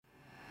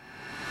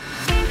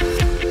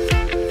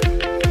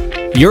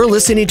You're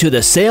listening to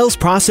the Sales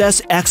Process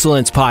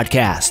Excellence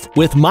Podcast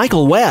with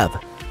Michael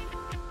Webb.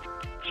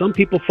 Some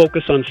people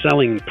focus on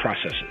selling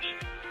processes,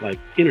 like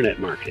internet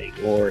marketing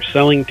or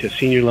selling to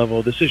senior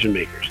level decision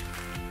makers.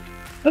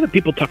 Other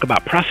people talk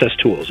about process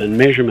tools and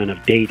measurement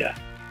of data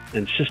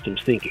and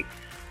systems thinking.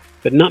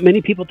 But not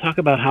many people talk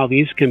about how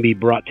these can be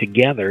brought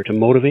together to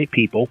motivate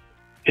people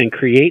and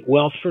create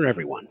wealth for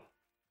everyone.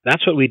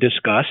 That's what we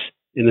discuss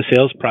in the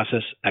Sales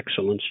Process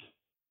Excellence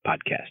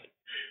Podcast.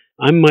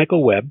 I'm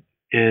Michael Webb,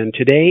 and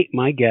today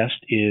my guest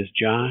is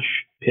Josh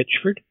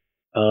Pitchford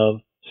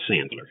of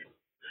Sandler.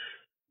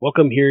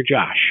 Welcome here,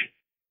 Josh.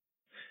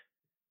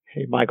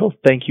 Hey, Michael.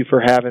 Thank you for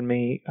having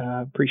me.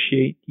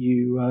 Appreciate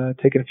you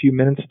taking a few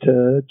minutes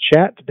to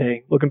chat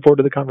today. Looking forward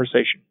to the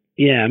conversation.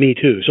 Yeah, me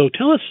too. So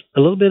tell us a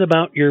little bit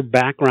about your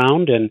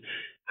background and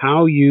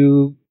how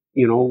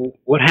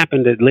what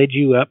happened that led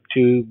you up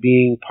to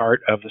being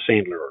part of the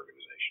Sandler organization.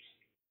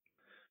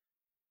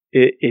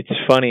 It's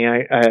funny.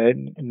 I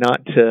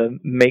not to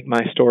make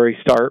my story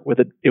start with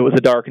it was a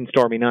dark and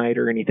stormy night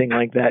or anything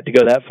like that to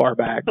go that far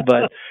back,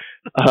 but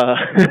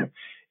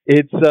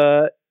it's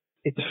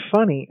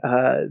funny.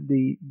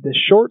 The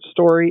short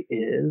story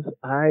is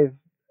I've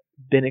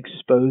been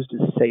exposed to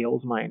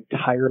sales my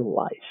entire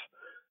life.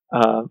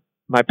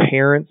 My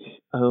parents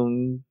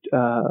owned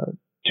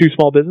two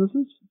small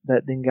businesses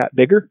that then got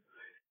bigger,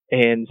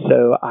 and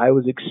so I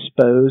was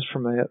exposed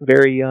from a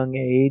very young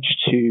age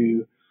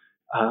to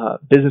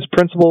business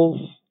principles,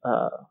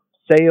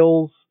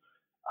 sales,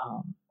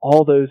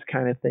 all those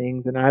kind of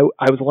things. And I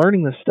was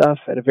learning this stuff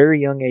at a very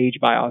young age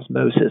by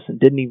osmosis and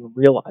didn't even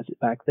realize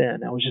it back then.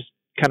 I was just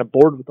kind of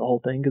bored with the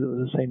whole thing because it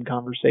was the same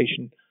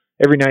conversation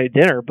every night at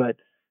dinner. But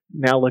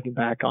now looking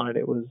back on it,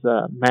 it was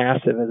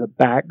massive as a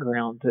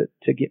background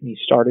to get me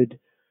started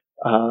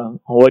on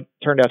what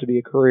turned out to be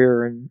a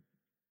career. And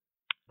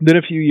then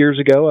a few years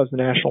ago, I was the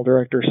national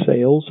director of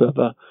sales of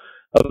a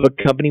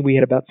company. We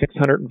had about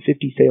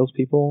 650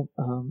 salespeople,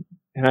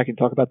 and I can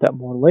talk about that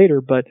more later.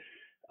 But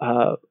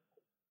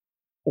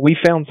we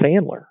found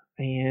Sandler,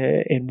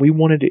 and we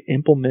wanted to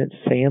implement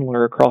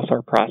Sandler across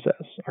our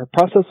process. Our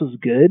process was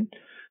good,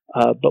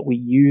 but we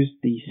used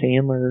the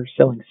Sandler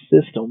selling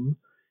system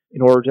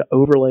in order to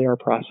overlay our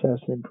process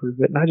and improve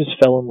it. And I just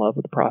fell in love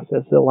with the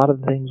process. A lot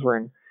of the things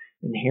were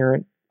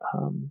inherent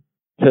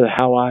to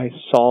how I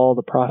saw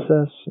the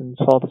process and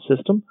saw the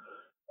system.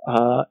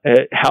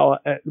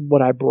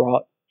 What I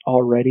brought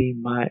already,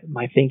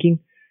 my thinking,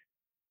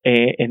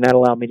 and that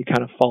allowed me to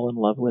kind of fall in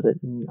love with it.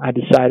 And I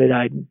decided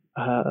I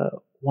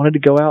wanted to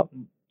go out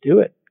and do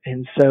it.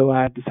 And so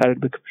I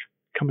decided to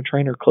become a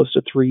trainer close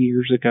to 3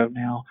 years ago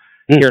now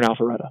here in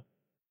Alpharetta.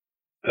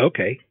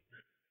 Okay.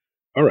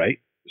 All right.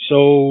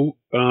 So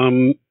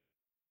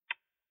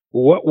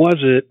what was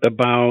it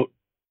about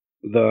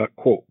the,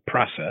 quote,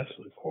 process,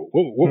 unquote?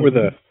 What were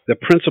the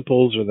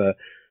principles or the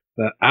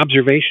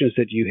observations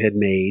that you had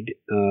made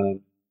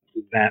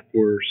that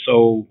were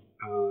so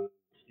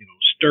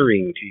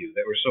stirring to you,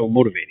 that were so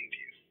motivating to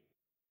you?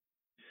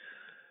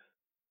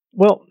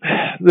 Well,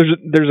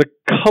 there's a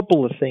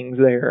couple of things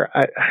there.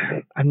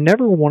 I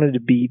never wanted to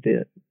be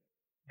the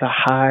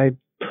high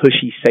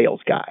pushy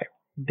sales guy,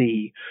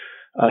 the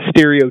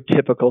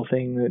stereotypical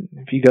thing that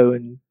if you go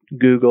and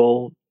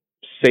Google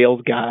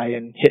sales guy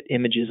and hit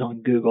images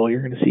on Google,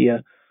 you're going to see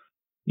a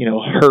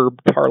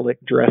Herb Tarlick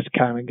dressed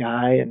kind of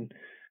guy, and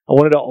I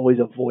wanted to always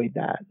avoid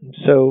that. And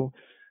so,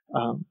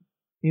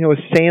 with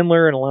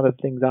Sandler and a lot of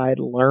things I had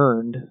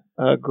learned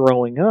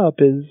growing up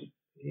is,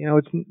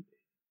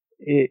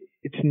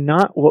 it's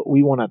not what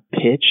we want to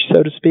pitch,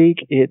 so to speak.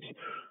 It's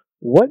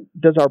what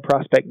does our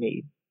prospect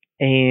need,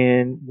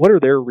 and what are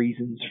their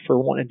reasons for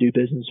wanting to do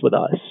business with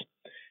us.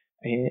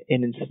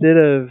 And instead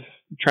of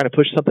trying to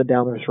push something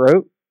down their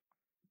throat,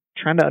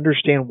 trying to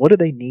understand what do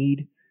they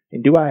need,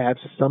 and do I have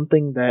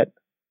something that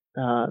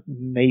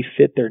may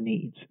fit their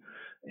needs.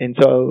 And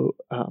so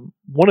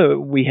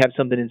we have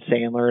something in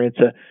Sandler.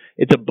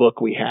 It's a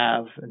book we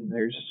have, and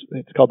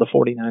it's called the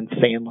 49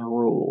 Sandler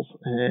Rules,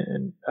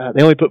 and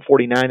they only put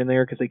 49 in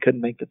there because they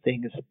couldn't make the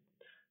thing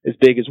as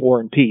big as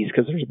War and Peace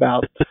because there's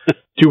about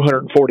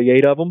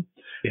 248 of them.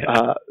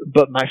 Yeah.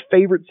 But my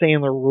favorite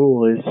Sandler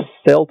rule is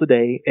sell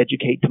today,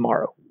 educate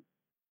tomorrow.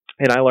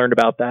 And I learned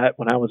about that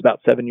when I was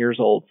about 7 years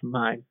old from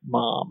my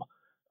mom,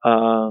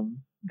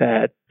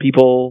 that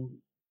people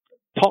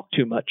talk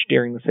too much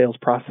during the sales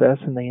process,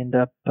 and they end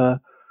up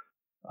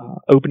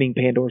opening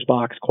Pandora's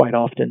box quite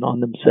often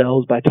on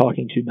themselves by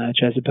talking too much,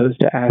 as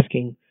opposed to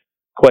asking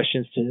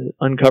questions to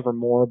uncover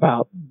more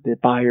about the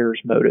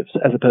buyer's motives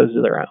as opposed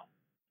to their own.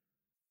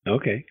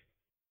 Okay.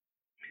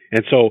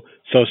 And so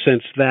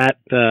since that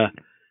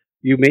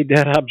you made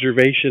that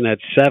observation at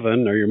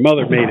 7, or your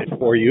mother made it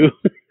for you.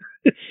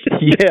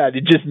 Yeah,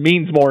 it just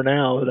means more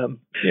now that I'm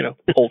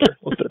older.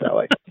 Let's put it that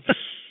way.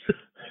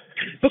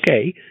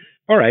 Okay.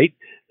 All right.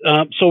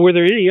 So were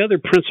there any other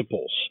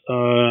principles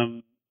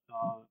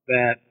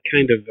that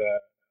kind of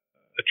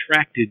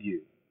attracted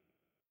you?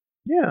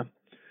 Yeah.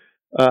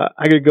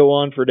 I could go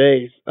on for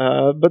days.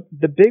 But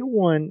the big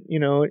one,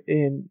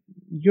 and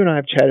you and I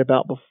have chatted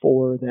about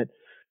before, that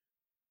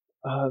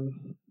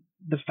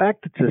the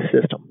fact that it's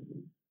a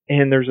system,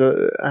 and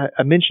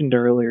I mentioned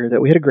earlier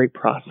that we had a great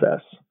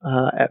process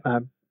at my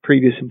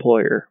previous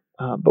employer,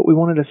 but we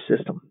wanted a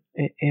system.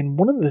 And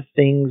one of the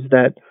things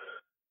that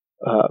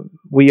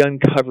we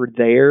uncovered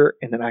there,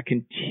 and that I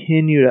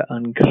continue to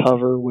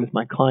uncover with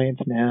my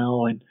clients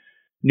now and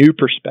new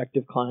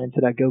prospective clients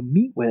that I go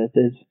meet with,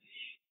 is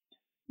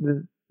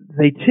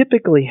they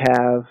typically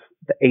have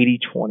the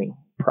 80-20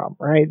 problem,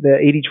 right?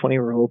 The 80-20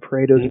 rule,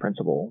 Pareto's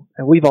principle,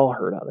 and we've all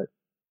heard of it.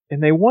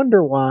 And they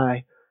wonder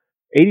why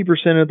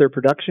 80% of their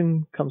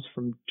production comes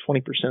from 20%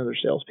 of their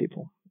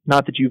salespeople.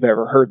 Not that you've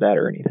ever heard that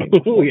or anything.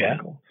 Oh, yeah.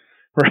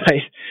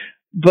 Right.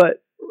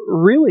 But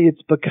really,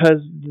 it's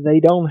because they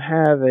don't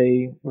have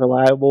a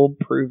reliable,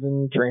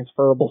 proven,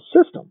 transferable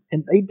system.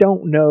 And they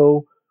don't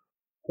know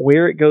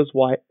where it goes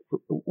right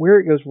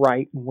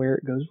and where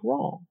it goes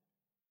wrong.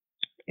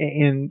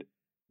 And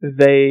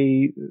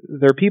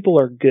their people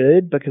are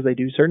good because they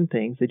do certain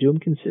things. They do them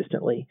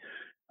consistently.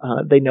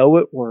 They know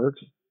it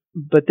works,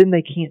 but then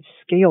they can't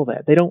scale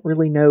that. They don't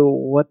really know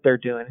what they're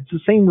doing. It's the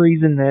same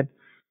reason that,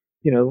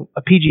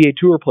 a PGA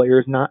Tour player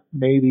is not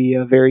maybe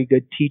a very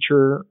good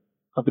teacher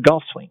of the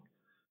golf swing.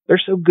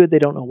 They're so good they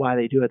don't know why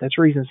they do it. That's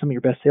the reason some of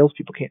your best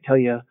salespeople can't tell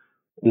you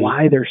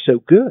why they're so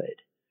good.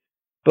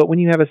 But when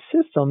you have a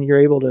system,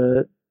 you're able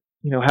to,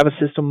 have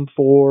a system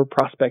for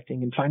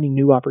prospecting and finding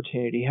new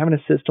opportunity, having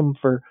a system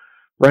for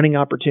running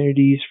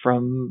opportunities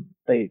from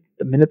the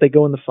minute they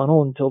go in the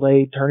funnel until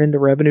they turn into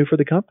revenue for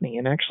the company,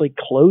 and actually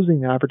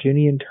closing the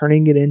opportunity and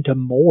turning it into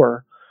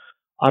more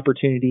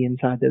opportunity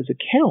inside those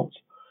accounts.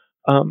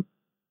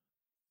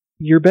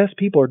 Your best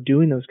people are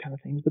doing those kind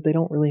of things, but they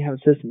don't really have a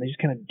system. They just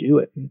kind of do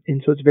it.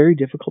 And so it's very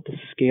difficult to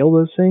scale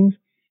those things.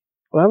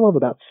 What I love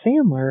about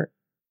Sandler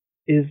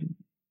is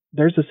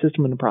there's a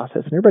system in the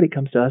process, and everybody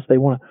comes to us. They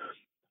want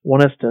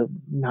us to,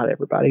 not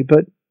everybody,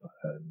 but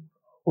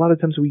a lot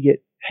of times we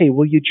get, hey,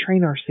 will you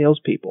train our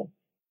salespeople?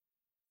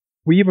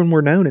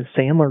 We're known as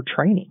Sandler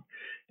Training,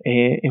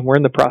 and we're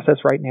in the process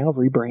right now of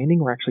rebranding.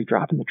 We're actually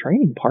dropping the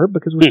training part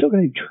because we're still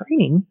going to do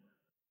training,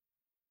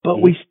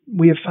 but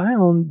we have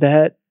found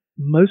that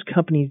most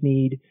companies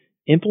need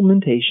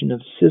implementation of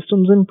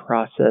systems and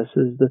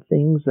processes, the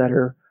things that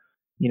are,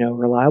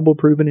 reliable,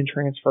 proven, and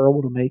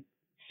transferable to make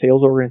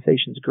sales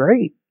organizations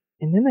great.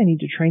 And then they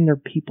need to train their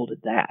people to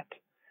that.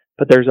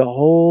 But there's a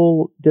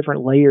whole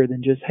different layer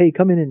than just, hey,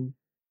 come in and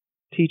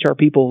teach our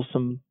people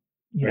some,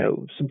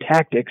 some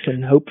tactics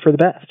and hope for the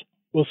best.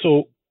 Well,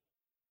 so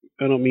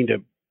I don't mean to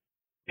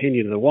pin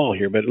you to the wall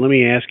here, but let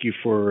me ask you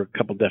for a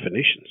couple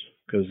definitions,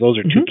 because those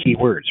are two key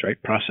words,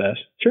 right? Process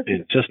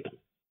and system.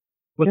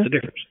 What's the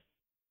difference?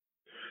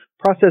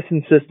 Process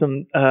and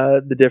system,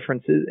 the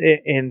difference is,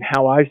 and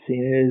how I've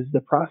seen it is,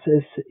 the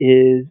process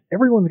is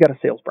everyone's got a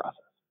sales process.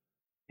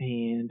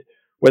 And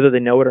whether they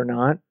know it or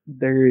not,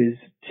 there is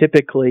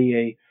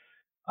typically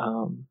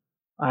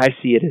I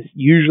see it as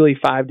usually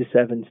 5 to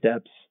 7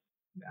 steps.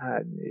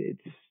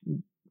 It's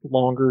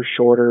longer,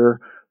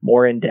 shorter,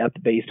 more in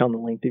depth based on the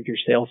length of your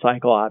sales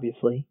cycle,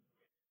 obviously.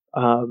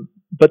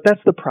 But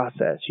that's the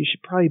process. You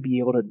should probably be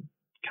able to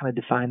kind of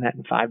define that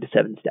in 5 to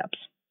 7 steps.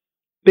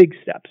 Big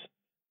steps.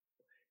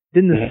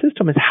 Then the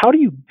system is, how do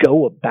you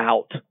go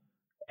about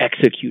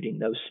executing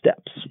those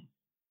steps?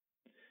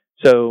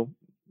 So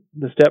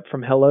the step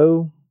from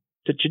hello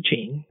to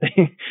cha-ching,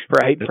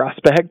 right?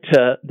 Prospect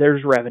to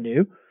there's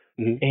revenue.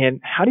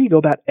 And how do you go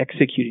about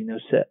executing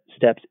those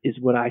steps is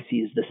what I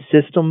see as the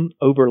system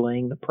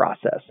overlaying the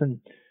process. And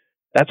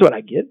that's what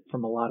I get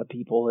from a lot of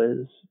people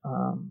is,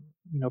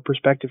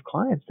 prospective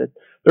clients, that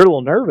they're a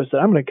little nervous that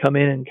I'm going to come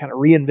in and kind of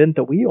reinvent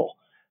the wheel.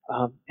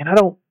 And I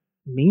don't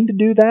mean to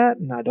do that,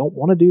 and I don't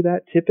want to do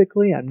that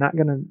typically. I'm not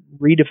going to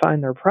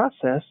redefine their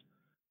process.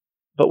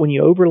 But when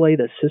you overlay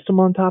the system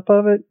on top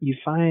of it, you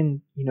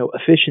find,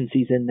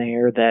 efficiencies in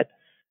there that,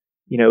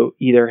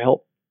 either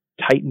help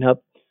tighten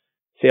up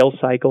sales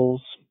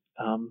cycles,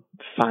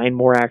 find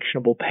more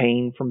actionable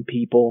pain from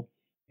people,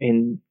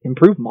 and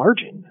improve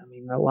margin. I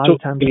mean, a lot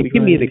of times.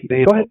 Give me an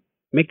example. Go ahead.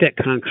 Make that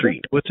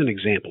concrete. What's an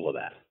example of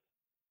that?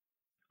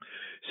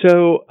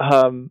 So,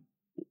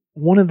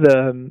 one of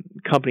the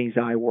companies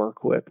I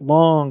work with,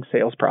 long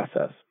sales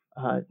process,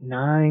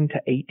 9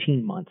 to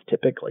 18 months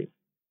typically.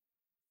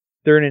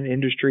 They're in an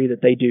industry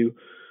that they do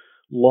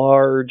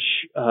large,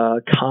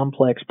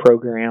 complex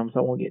programs.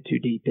 I won't get too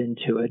deep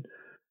into it.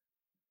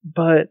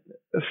 But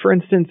for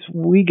instance,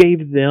 we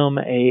gave them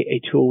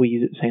a tool we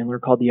use at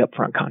Sandler called the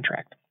upfront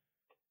contract.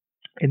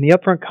 And the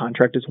upfront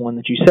contract is one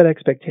that you set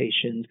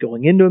expectations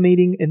going into a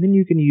meeting, and then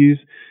you can use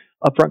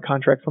upfront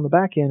contracts on the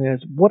back end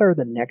as what are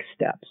the next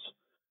steps.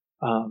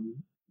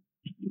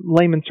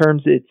 Layman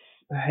terms, it's,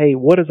 hey,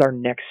 what is our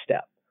next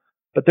step?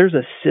 But there's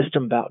a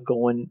system about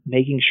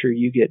making sure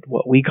you get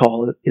what we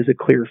call is a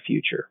clear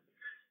future.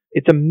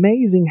 It's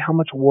amazing how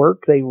much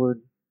work they were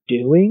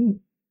doing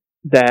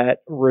that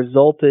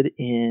resulted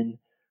in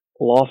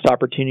lost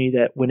opportunity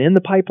that went in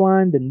the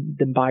pipeline,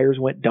 then buyers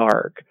went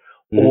dark,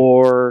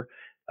 or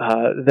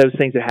those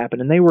things that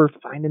happened. And they were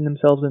finding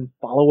themselves in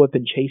follow-up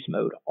and chase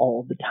mode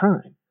all the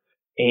time.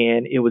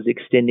 and it was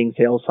extending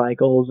sales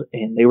cycles,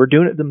 and they were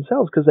doing it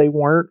themselves because they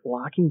weren't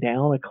locking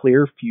down a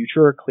clear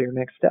future, a clear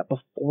next step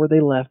before they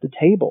left the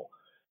table.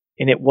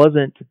 And it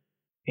wasn't,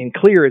 and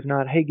clear is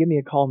not, hey, give me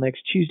a call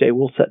next Tuesday,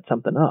 we'll set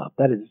something up.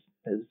 That is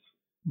as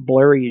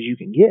blurry as you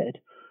can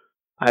get.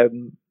 I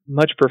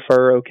much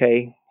prefer,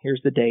 okay,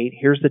 here's the date,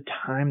 here's the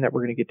time that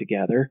we're going to get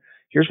together,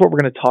 here's what we're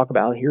going to talk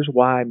about, here's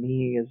why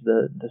me as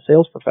the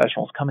sales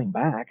professional is coming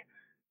back.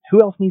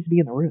 Who else needs to be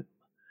in the room?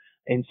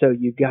 And so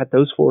you've got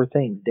those four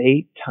things: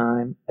 date,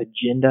 time,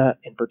 agenda,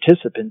 and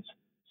participants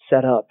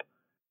set up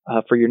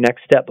for your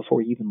next step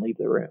before you even leave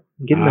the room.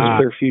 Getting those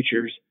clear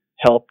futures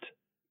helped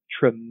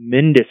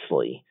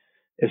tremendously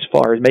as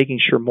far as making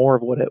sure more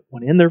of what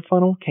went in their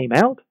funnel came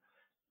out,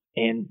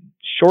 and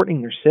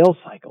shortening their sales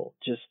cycle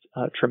just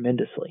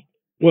tremendously.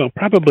 Well,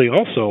 probably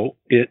also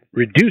it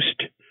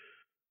reduced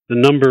the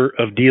number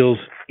of deals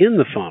in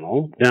the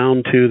funnel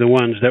down to the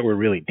ones that were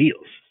really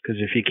deals. Because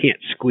if you can't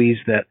squeeze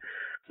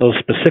those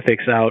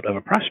specifics out of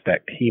a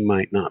prospect, he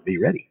might not be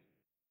ready.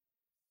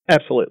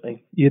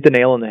 Absolutely. You hit the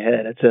nail on the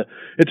head.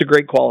 It's a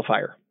great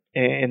qualifier.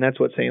 And that's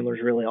what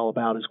Sandler's really all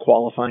about, is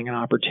qualifying an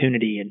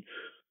opportunity. And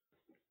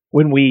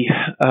when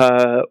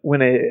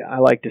I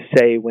like to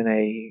say, when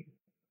a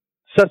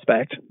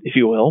suspect, if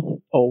you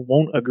will,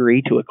 won't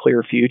agree to a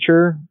clear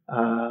future,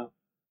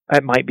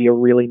 that might be a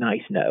really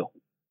nice no.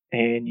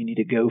 And you need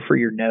to go for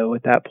your no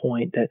at that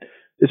point, that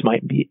this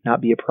might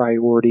not be a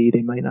priority.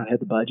 They might not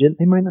have the budget.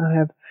 They might not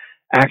have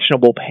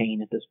actionable pain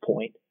at this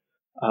point.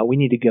 We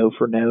need to go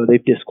for no.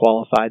 They've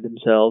disqualified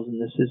themselves,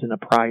 and this isn't a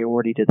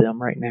priority to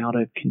them right now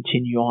to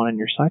continue on in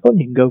your cycle. And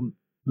you can go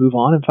move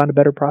on and find a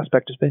better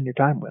prospect to spend your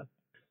time with.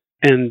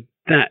 And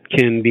that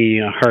can be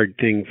a hard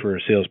thing for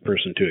a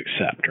salesperson to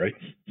accept, right?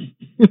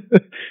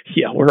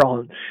 Yeah,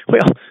 all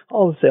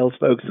the sales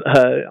folks,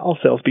 all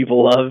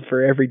salespeople love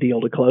for every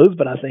deal to close,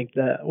 but I think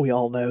that we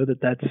all know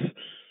that that's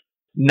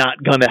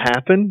not going to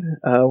happen.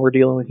 We're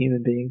dealing with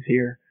human beings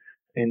here,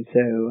 and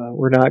so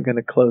we're not going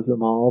to close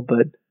them all.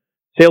 But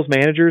sales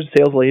managers,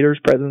 sales leaders,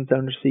 presidents,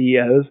 owners,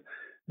 CEOs,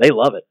 they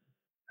love it.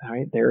 All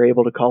right, they're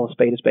able to call a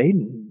spade,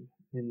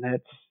 and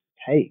that's,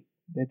 hey,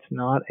 it's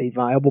not a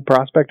viable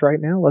prospect right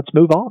now. Let's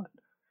move on.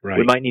 Right.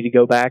 We might need to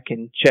go back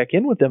and check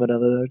in with them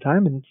another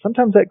time. And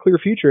sometimes that clear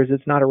future is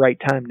it's not a right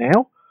time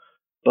now,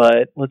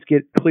 but let's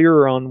get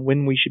clearer on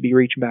when we should be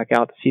reaching back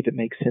out to see if it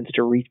makes sense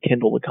to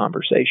rekindle the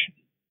conversation.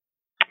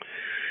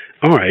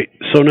 All right.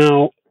 So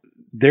now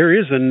there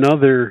is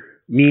another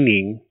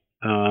meaning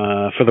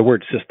for the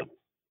word system.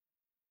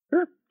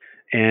 Sure.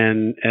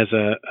 And as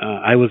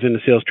I was in the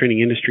sales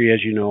training industry,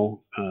 as you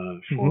know,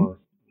 for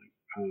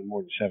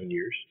more than 7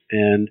 years.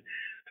 And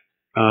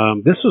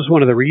this was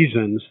one of the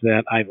reasons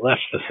that I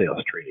left the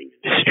sales training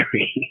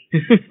industry.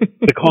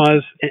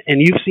 Because,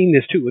 and you've seen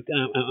this too,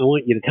 I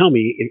want you to tell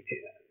me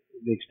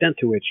the extent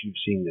to which you've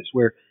seen this,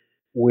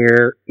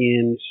 where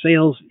in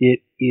sales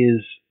it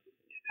is,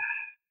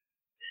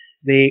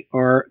 they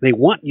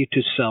want you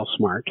to sell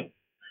smart.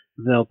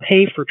 They'll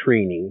pay for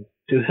training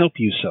to help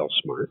you sell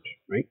smart,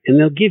 right? And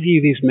they'll give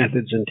you these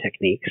methods and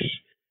techniques,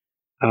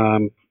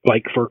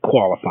 like for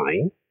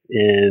qualifying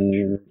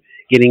and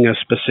getting a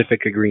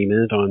specific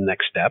agreement on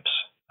next steps,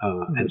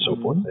 and so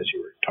forth, as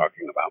you were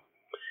talking about.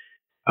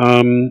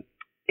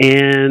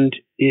 And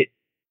it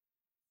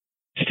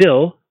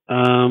still,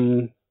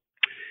 in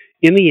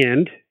the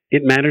end,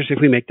 it matters if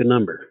we make the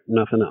number,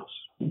 nothing else,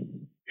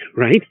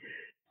 right?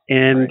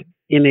 And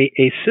in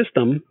a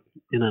system,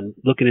 and I'm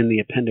looking in the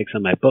appendix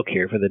on my book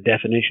here for the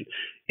definition,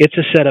 it's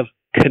a set of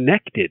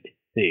connected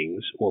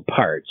things or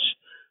parts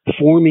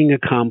forming a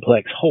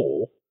complex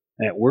whole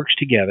that works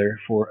together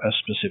for a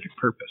specific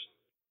purpose.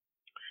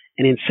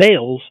 And in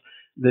sales,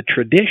 the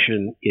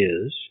tradition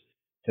is,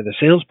 to the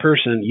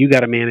salesperson, you got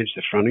to manage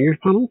the front of your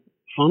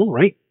funnel,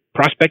 right?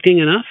 Prospecting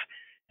enough,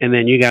 and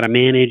then you got to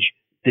manage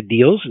the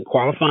deals and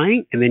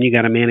qualifying, and then you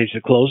got to manage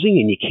the closing,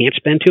 and you can't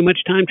spend too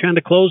much time trying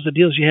to close the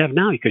deals you have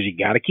now because you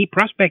got to keep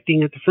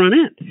prospecting at the front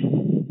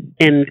end.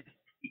 And,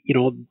 you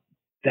know,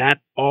 that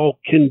all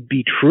can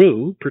be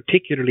true,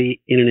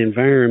 particularly in an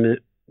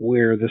environment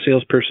where the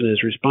salesperson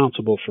is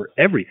responsible for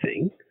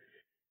everything.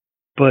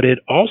 But it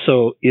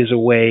also is a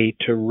way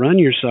to run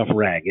yourself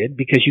ragged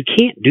because you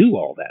can't do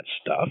all that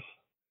stuff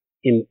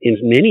in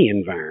many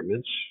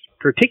environments,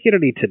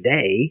 particularly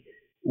today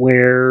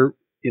where,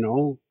 you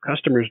know,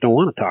 customers don't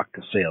want to talk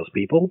to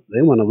salespeople.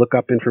 They want to look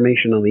up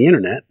information on the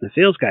internet. The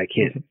sales guy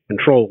can't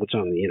control what's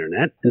on the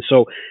internet. And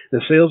so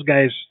the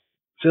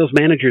sales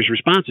manager's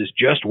response is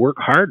just work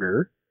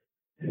harder.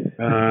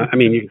 I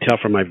mean, you can tell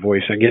from my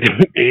voice, I get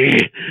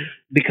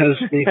because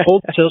they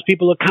hold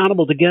salespeople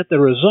accountable to get the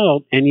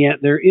result, and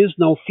yet there is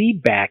no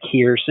feedback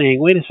here saying,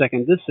 wait a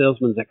second, this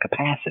salesman's at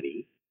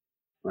capacity,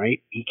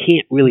 right? He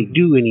can't really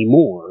do any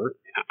more.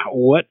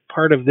 What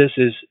part of this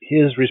is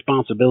his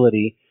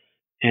responsibility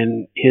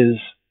and his,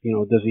 you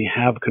know, does he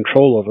have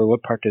control over?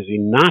 What part does he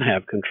not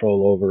have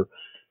control over?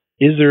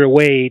 Is there a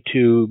way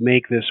to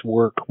make this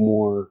work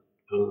more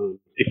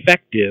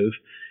effective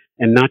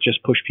and not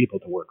just push people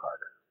to work harder?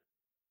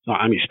 No,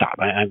 I mean, stop.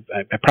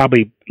 I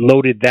probably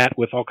loaded that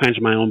with all kinds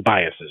of my own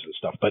biases and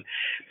stuff. But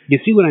you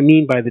see what I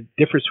mean by the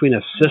difference between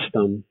a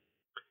system?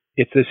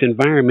 It's this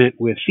environment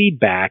with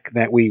feedback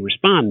that we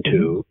respond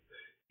to.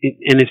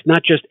 And it's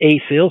not just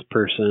a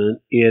salesperson.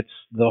 It's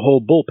the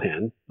whole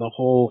bullpen, the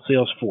whole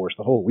sales force,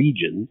 the whole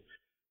region.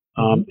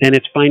 And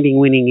it's finding,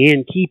 winning,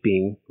 and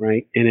keeping,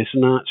 right? And it's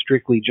not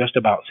strictly just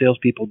about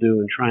salespeople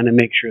doing, trying to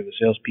make sure the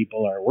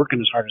salespeople are working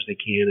as hard as they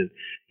can, and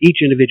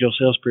each individual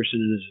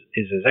salesperson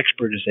is as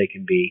expert as they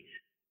can be,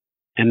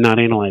 and not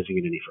analyzing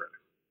it any further.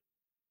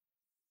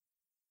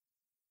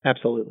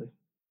 Absolutely.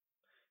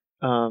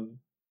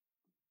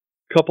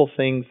 Couple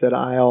things that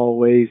I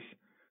always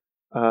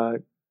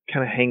kind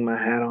of hang my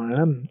hat on,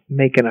 and I'm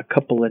making a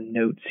couple of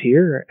notes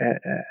here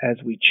as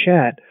we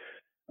chat.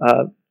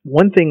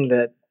 One thing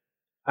that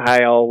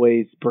I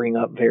always bring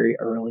up very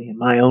early in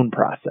my own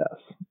process,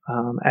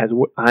 as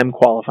I'm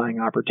qualifying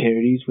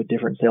opportunities with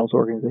different sales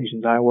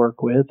organizations I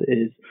work with,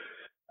 is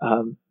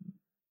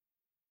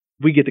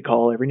we get the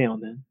call every now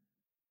and then,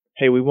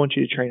 hey, we want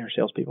you to train our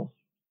salespeople.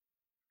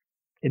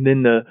 And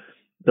then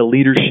the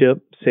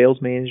leadership, sales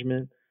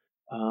management,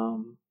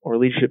 or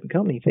leadership in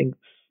company thinks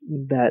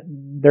that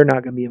they're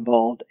not going to be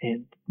involved,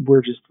 and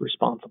we're just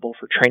responsible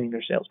for training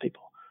their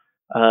salespeople.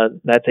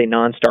 That's a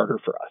non-starter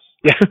for us.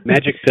 Yeah,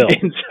 magic pill.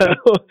 And so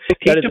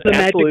teach them the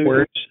magic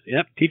words.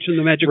 Yep, teach them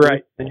the magic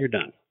words, and you're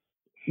done.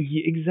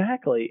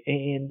 Exactly,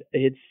 and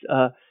it's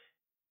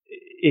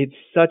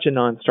such a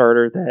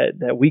non-starter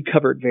that we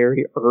covered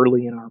very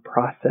early in our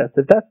process.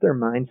 If that's their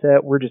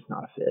mindset, we're just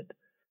not a fit,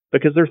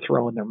 because they're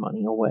throwing their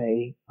money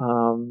away,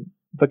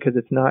 because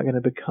it's not going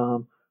to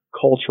become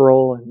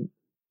cultural, and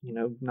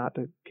not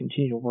to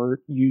continue to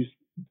use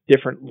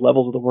different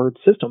levels of the word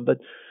system, but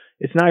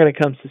it's not going to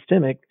come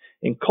systemic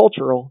and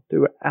cultural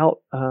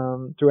throughout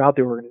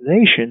the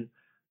organization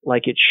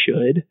like it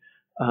should,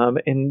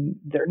 and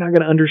they're not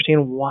going to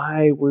understand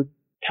why we're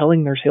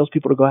telling their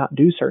salespeople to go out and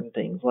do certain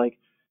things, like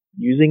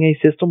using a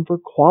system for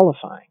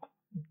qualifying.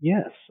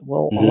 Yes,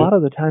 well, a lot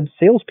of the time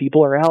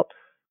salespeople are out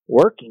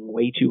working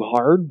way too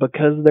hard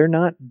because they're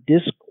not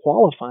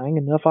disqualifying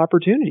enough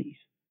opportunities.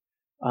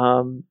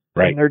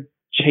 Right. And they're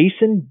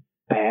chasing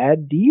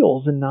bad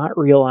deals and not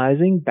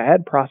realizing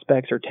bad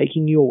prospects are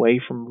taking you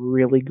away from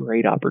really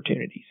great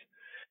opportunities.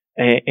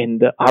 And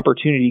the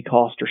opportunity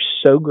costs are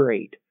so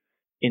great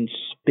in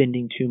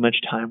spending too much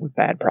time with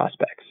bad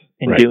prospects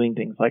and doing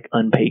things like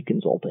unpaid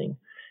consulting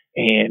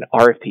and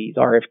RFPs,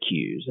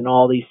 RFQs, and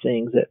all these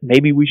things that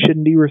maybe we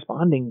shouldn't be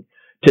responding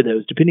to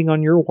those. Depending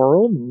on your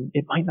world,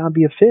 it might not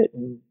be a fit,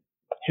 and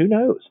who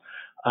knows?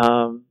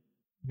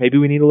 Maybe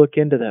we need to look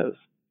into those.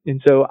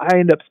 And so I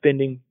end up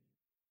spending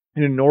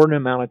an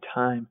inordinate amount of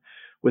time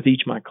with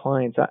each of my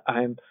clients.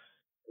 I'm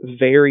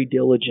very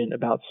diligent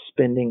about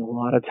spending a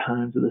lot of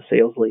time with the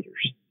sales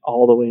leaders,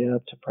 all the way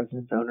up to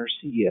presidents, owners,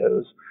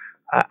 CEOs.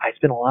 I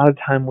spend a lot of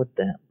time with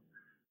them,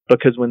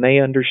 because when they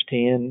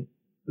understand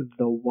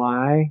the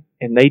why,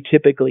 and they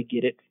typically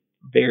get it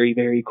very,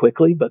 very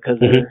quickly, because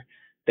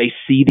they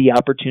see the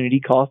opportunity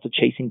cost of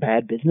chasing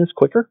bad business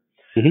quicker.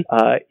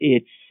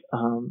 It's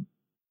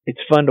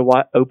fun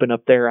to open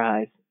up their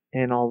eyes,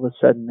 and all of a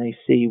sudden they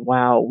see,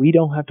 wow, we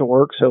don't have to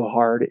work so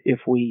hard if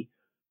we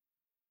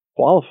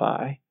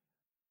qualify,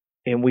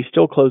 and we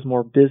still close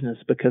more business,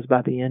 because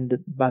by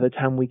the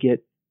time we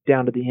get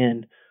down to the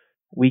end,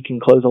 we can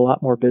close a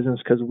lot more business,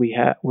 because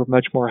we're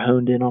much more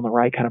honed in on the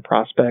right kind of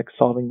prospects,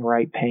 solving the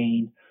right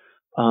pain,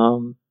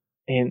 and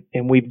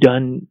we've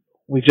done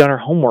our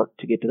homework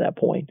to get to that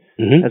point,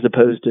 as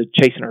opposed to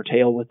chasing our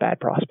tail with bad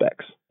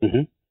prospects.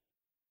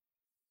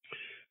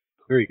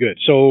 Very good.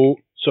 So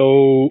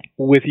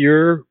with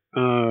your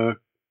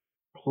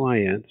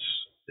clients,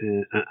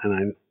 and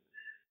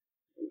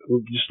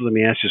just let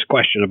me ask this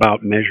question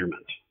about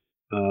measurement.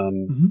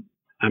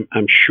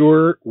 I'm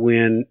sure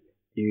when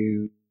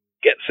you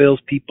get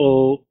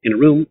salespeople in a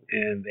room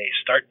and they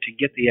start to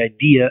get the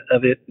idea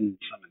of it and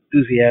some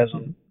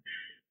enthusiasm,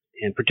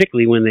 and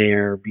particularly when they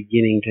are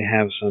beginning to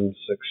have some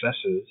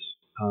successes,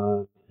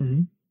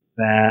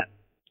 that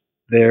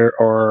there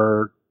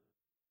are,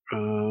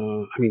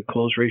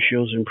 close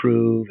ratios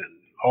improve and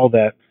all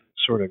that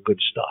sort of good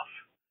stuff.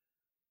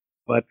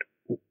 But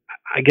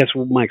I guess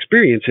my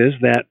experience is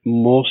that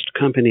most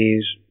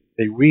companies,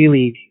 they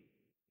really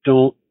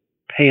don't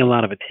pay a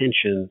lot of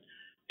attention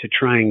to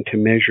trying to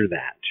measure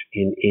that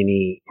in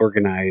any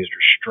organized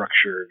or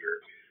structured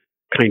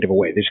or kind of a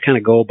way. They just kind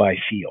of go by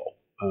feel.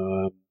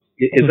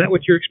 Is that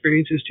what your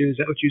experience is too? Is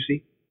that what you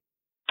see?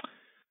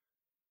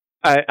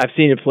 I've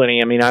seen it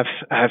plenty. I mean,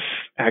 I've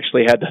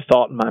actually had the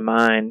thought in my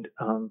mind.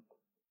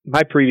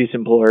 My previous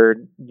employer,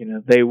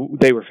 they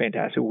were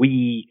fantastic.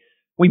 We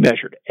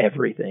measured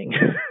everything.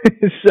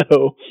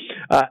 So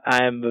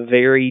I'm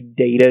very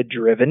data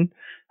driven.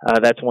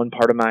 That's one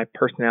part of my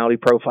personality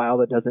profile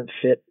that doesn't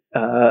fit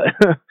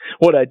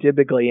what I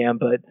typically am,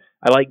 but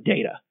I like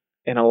data,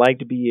 and I like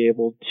to be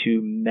able to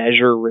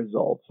measure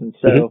results. And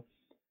so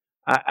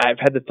I've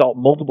had the thought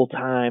multiple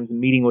times,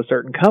 meeting with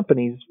certain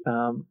companies,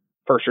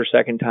 first or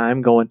second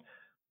time, going,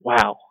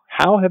 wow,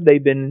 how have they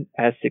been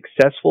as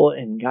successful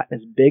and gotten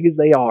as big as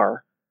they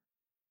are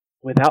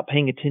without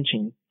paying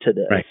attention to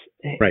this?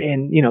 Right.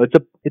 And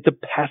it's a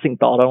passing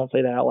thought. I don't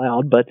say that out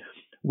loud, but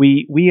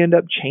we end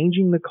up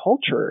changing the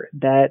culture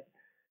that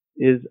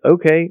is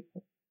okay.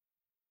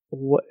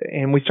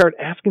 And we start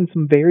asking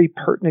some very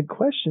pertinent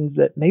questions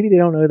that maybe they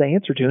don't know the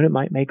answer to, and it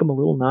might make them a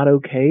little not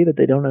okay that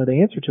they don't know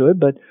the answer to it,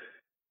 but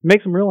it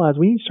makes them realize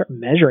we need to start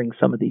measuring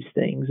some of these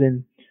things.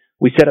 And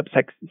we set up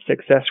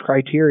success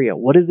criteria.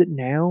 What is it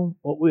now?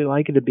 What would we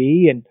like it to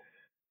be? And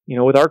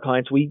with our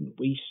clients, we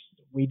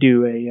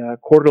do a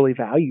quarterly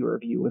value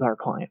review with our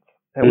clients.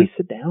 That we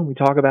sit down, we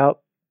talk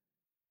about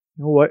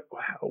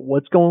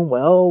what's going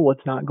well,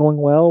 what's not going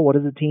well, what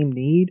does the team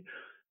need.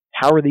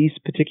 How are these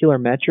particular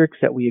metrics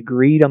that we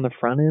agreed on the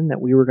front end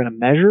that we were going to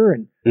measure,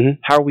 and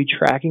how are we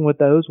tracking with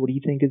those? What do you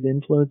think is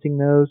influencing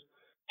those?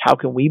 How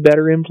can we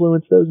better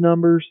influence those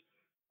numbers?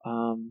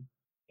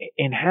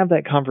 And have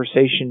that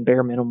conversation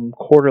bare minimum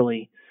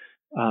quarterly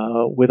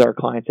with our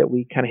clients, that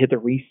we kind of hit the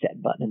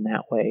reset button in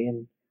that way.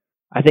 And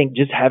I think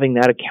just having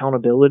that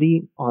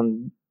accountability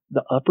on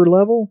the upper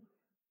level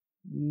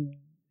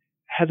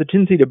has a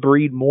tendency to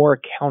breed more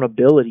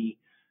accountability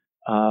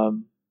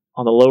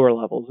on the lower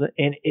levels,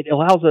 and it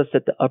allows us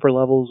at the upper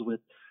levels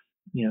with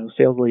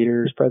sales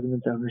leaders,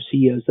 presidents, owners,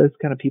 CEOs, those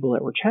kind of people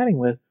that we're chatting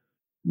with.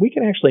 We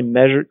can actually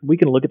measure. We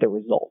can look at the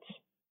results,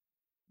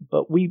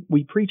 but we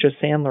preach a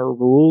Sandler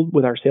rule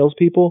with our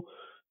salespeople: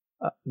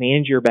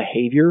 manage your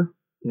behavior,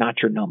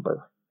 not your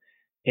number.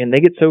 And they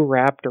get so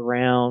wrapped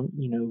around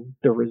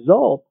the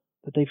result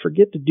that they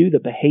forget to do the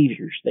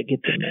behaviors that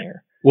get them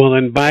there. Well,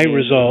 and by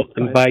result,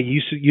 and by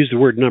use the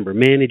word number,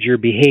 manage your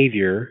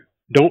behavior.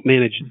 Don't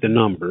manage the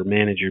number,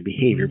 manage your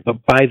behavior.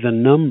 But by the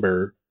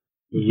number,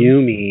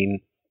 you mean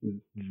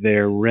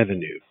their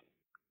revenue,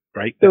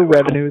 right? Their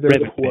revenue,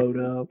 their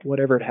quota,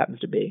 whatever it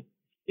happens to be.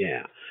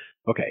 Yeah.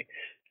 Okay.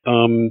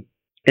 And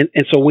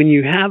so when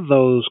you have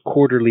those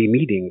quarterly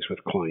meetings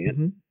with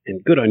clients,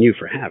 and good on you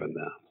for having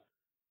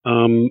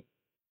them,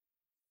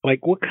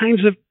 like what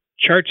kinds of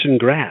charts and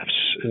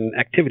graphs and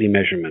activity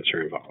measurements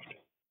are involved?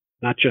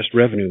 Not just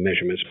revenue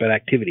measurements, but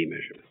activity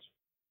measurements.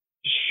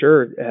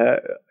 Sure.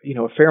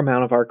 A fair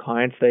amount of our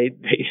clients, they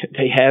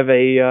have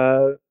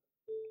an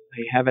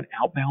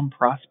outbound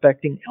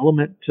prospecting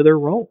element to their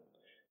role.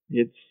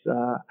 It's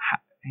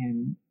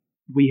and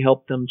we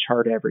help them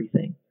chart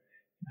everything.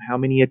 How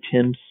many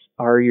attempts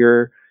are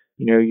your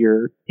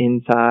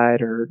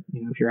inside, or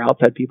if your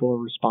outside people are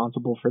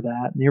responsible for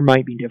that? And there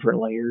might be different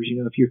layers.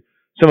 If you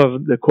some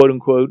of the quote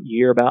unquote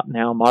you hear about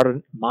now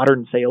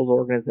modern sales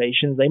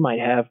organizations, they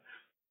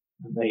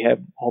have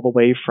all the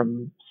way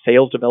from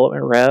sales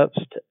development reps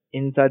to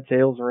inside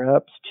sales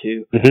reps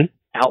to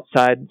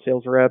outside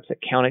sales reps,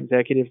 account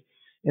executives,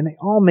 and they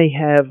all may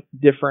have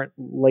different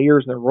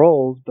layers in their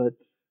roles, but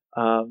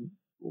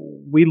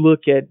we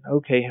look at,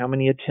 okay, how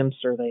many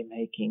attempts are they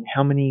making?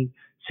 How many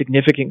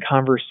significant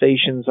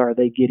conversations are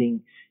they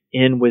getting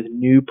in with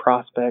new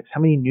prospects?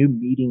 How many new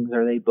meetings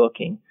are they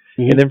booking?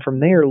 And then from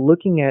there,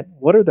 looking at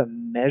what are the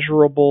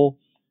measurable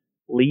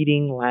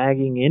leading,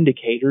 lagging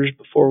indicators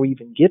before we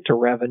even get to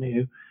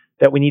revenue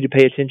that we need to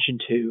pay attention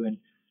to. And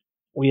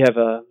we have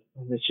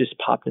this just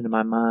popped into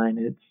my mind.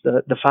 It's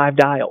the 5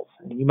 dials.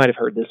 And you might have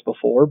heard this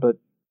before, but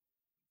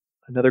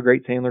another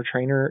great Sandler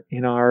trainer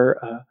in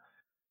our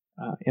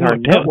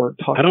network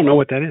talks. I don't know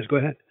what that is. Go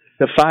ahead.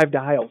 The 5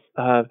 dials.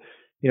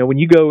 When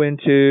you go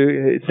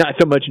into, it's not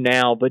so much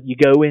now, but you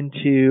go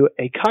into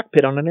a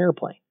cockpit on an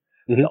airplane,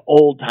 the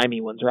old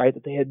timey ones, right?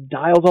 That they had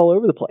dials all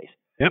over the place.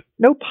 Yep.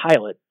 No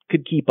pilot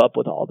could keep up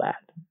with all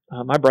that.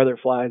 My brother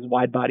flies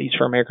wide bodies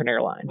for American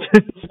Airlines,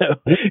 so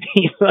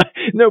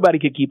nobody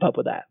could keep up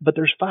with that. But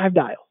there's 5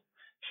 dials,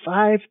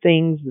 5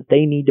 things that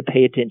they need to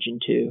pay attention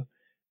to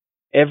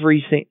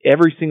every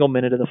single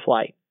minute of the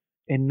flight.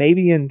 And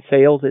maybe in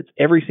sales, it's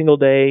every single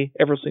day,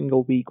 every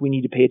single week, we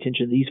need to pay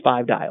attention to these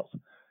 5 dials.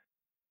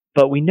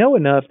 But we know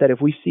enough that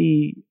if we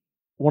see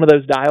one of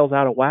those dials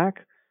out of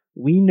whack,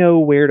 we know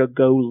where to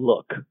go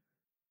look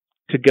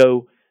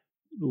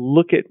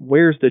at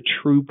where's the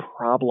true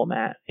problem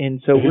at. And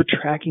so we're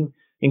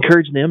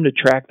encouraging them to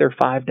track their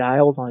 5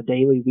 dials on a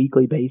daily,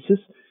 weekly basis.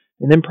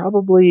 And then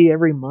probably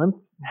every month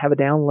have a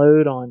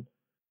download on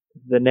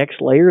the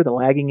next layer, the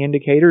lagging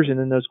indicators. And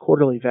then those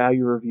quarterly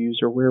value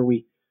reviews are where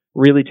we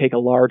really take a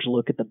large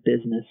look at the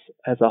business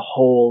as a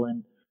whole.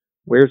 And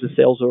where's the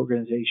sales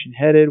organization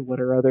headed?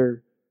 What are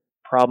other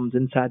problems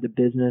inside the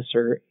business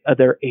or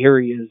other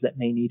areas that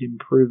may need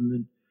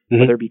improvement?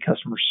 Whether it be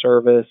customer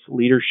service,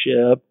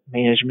 leadership,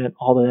 management,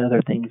 all the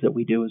other things that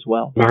we do as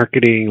well.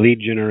 Marketing, lead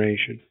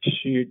generation.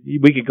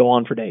 We could go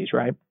on for days,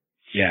 right?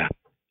 Yeah.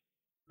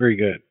 Very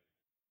good.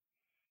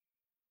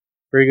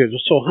 Very good.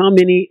 So how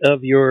many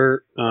of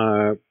your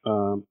client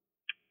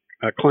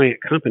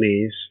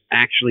companies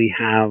actually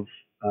have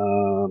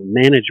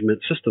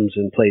management systems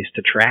in place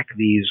to track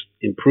these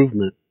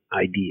improvement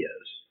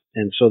ideas,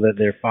 and so that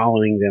they're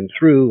following them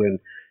through and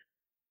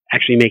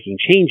actually making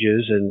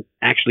changes and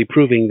actually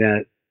proving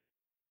that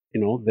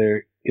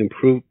they're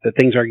improved, that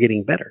things are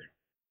getting better?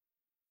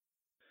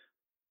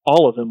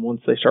 all of them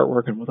once they start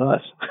working with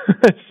us.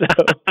 So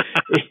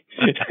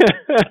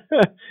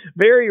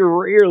very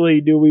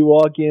rarely do we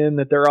walk in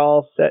that they're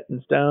all set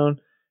in stone.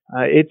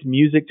 It's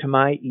music to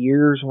my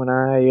ears when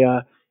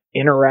I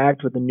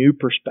interact with a new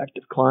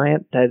prospective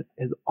client that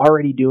is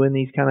already doing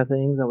these kind of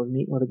things. I was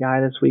meeting with a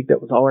guy this week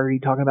that was already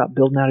talking about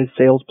building out his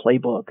sales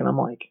playbook. And I'm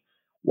like,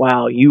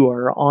 wow, you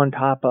are on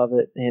top of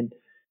it. And,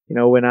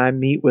 when I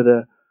meet with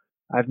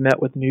I've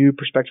met with new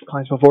prospective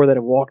clients before that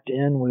have walked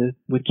in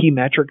with key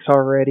metrics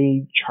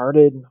already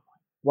charted.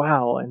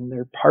 Wow. And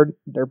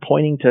they're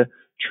pointing to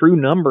true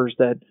numbers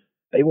that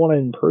they want to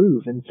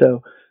improve. And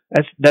so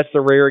that's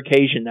the rare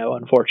occasion though,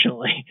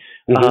 unfortunately.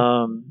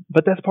 Mm-hmm.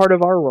 But that's part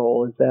of our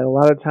role, is that a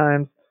lot of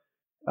times,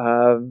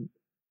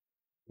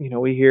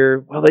 we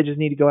hear, well, they just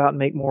need to go out and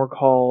make more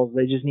calls.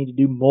 They just need to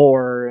do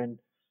more. And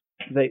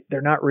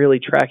they're not really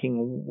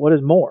tracking what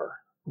is more.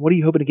 What are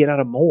you hoping to get out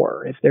of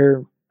more? If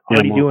they're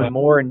already doing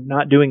more and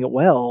not doing it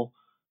well,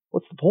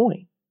 what's the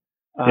point?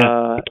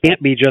 It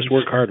can't be just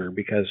work harder,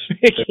 because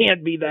it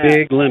can't be that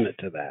big limit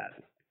to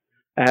that.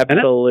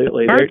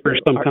 Absolutely. And it's hard for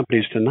some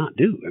companies to not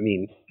do. I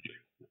mean,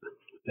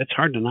 it's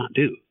hard to not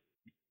do.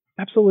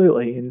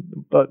 Absolutely.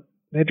 But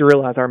they have to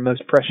realize our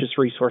most precious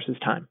resource is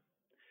time.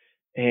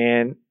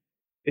 And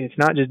it's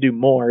not just do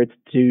more, it's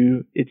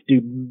do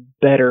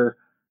better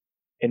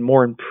and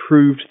more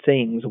improved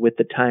things with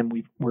the time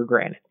we're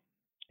granted.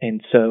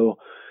 And so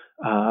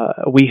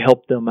we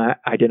help them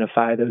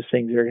identify those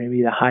things that are going to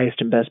be the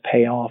highest and best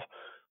payoff.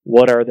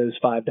 What are those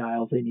 5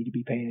 dials they need to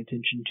be paying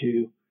attention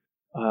to?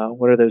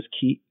 What are those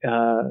key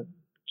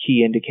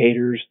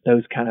indicators,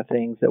 those kind of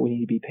things that we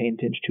need to be paying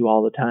attention to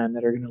all the time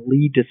that are going to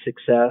lead to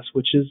success,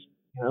 which is,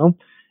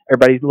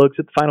 everybody looks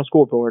at the final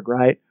scoreboard,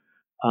 right?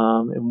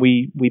 And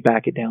we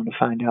back it down to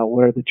find out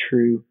what are the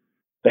true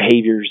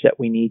behaviors that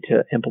we need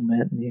to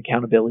implement, and the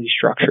accountability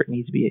structure that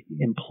needs to be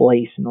in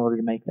place in order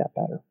to make that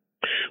better.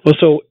 Well,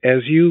 so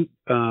as you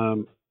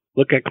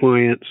look at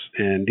clients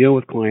and deal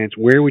with clients,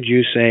 where would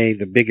you say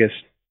the biggest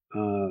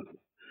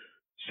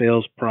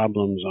sales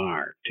problems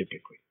are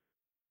typically?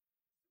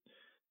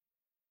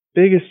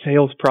 Biggest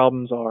sales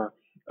problems are,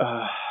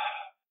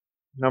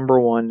 number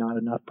one, not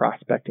enough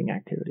prospecting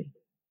activity.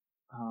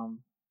 I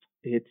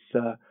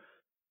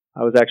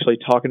was actually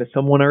talking to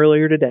someone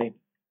earlier today.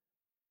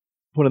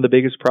 One of the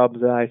biggest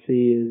problems that I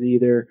see is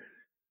either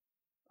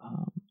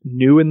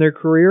new in their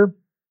career.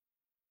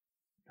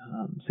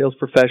 Sales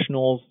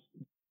professionals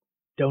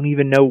don't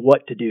even know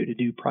what to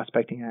do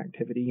prospecting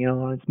activity.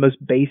 In its most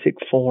basic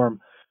form,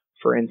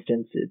 for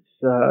instance, it's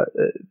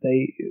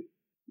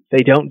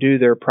they don't do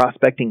their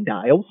prospecting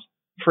dials,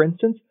 for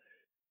instance,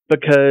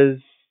 because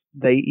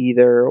they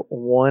either,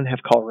 one, have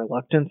call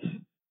reluctance,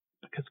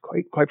 because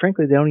quite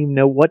frankly, they don't even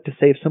know what to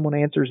say if someone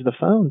answers the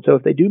phone. So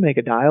if they do make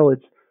a dial,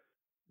 it's,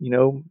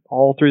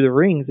 all through the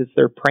rings, it's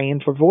they're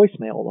praying for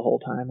voicemail the whole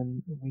time.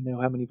 And we know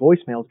how many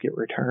voicemails get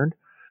returned.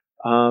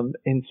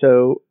 And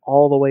so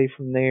all the way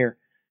from there.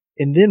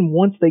 And then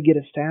once they get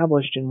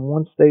established, and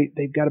once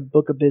they've got a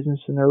book of business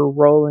and they're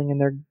rolling and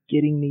they're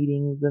getting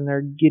meetings and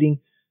they're getting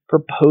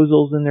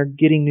proposals and they're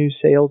getting new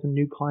sales and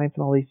new clients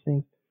and all these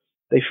things,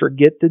 they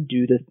forget to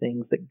do the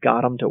things that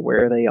got them to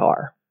where they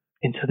are.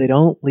 And so they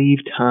don't leave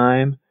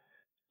time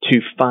to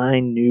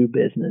find new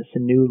business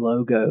and new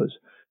logos,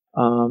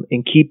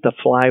 and keep the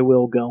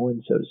flywheel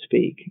going, so to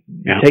speak.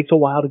 Yeah. It takes a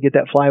while to get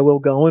that flywheel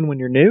going when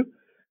you're new.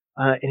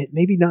 And it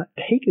maybe not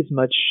take as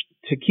much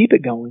to keep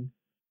it going,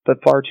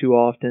 but far too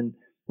often,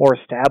 more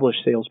established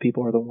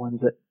salespeople are the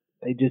ones that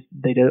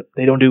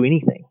they don't do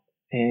anything,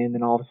 and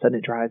then all of a sudden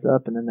it dries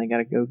up, and then they got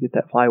to go get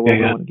that flywheel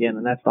going again,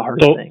 and that's the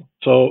hardest thing.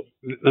 So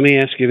let me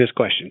ask you this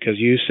question, because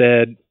you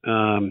said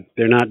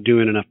they're not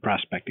doing enough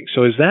prospecting.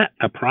 So is that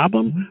a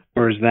problem,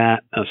 or is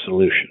that a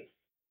solution,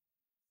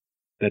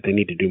 that they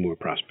need to do more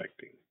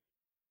prospecting?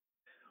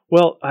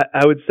 Well,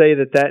 I would say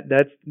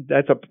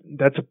that's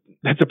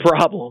a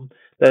problem,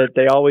 that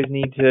they always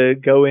need to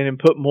go in and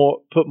put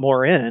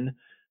more in,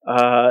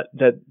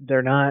 that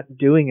they're not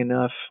doing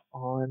enough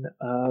on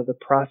the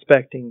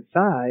prospecting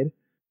side.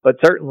 But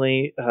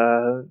certainly,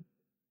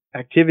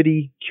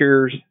 activity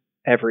cures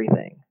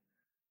everything.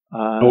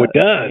 Oh, it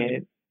does.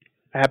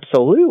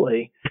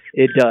 Absolutely,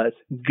 it does.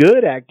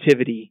 Good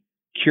activity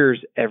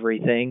cures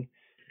everything,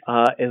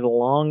 as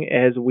long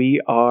as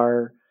we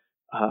are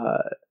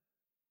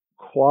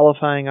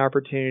qualifying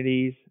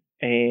opportunities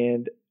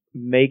and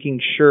making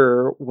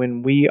sure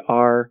when we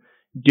are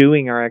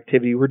doing our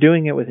activity, we're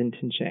doing it with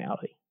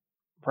intentionality,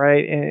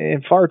 right?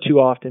 And far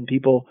too often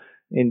people,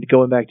 and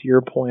going back to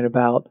your point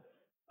about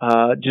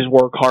just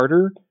work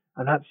harder,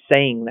 I'm not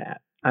saying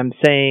that. I'm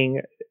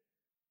saying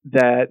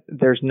that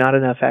there's not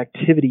enough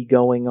activity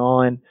going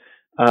on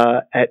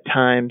at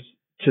times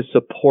to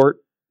support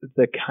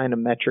the kind of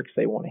metrics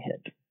they want to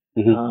hit.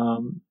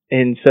 Mm-hmm.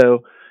 And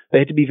so they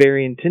have to be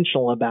very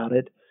intentional about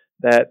it,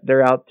 that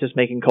they're out just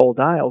making cold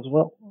dials.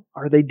 Well,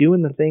 are they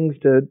doing the things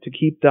to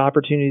keep the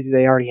opportunities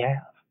they already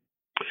have?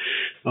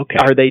 Okay.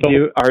 Are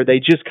they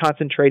just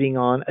concentrating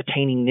on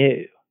attaining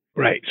new?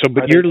 Right. So,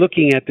 but you're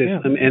looking at this,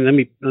 and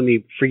let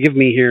me forgive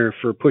me here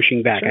for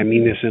pushing back. Sure. I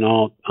mean this on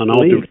all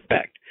due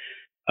respect.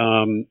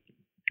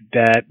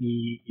 That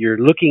you're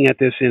looking at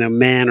this in a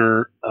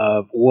manner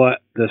of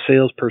what the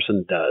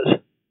salesperson does,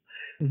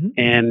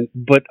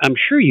 but I'm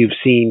sure you've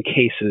seen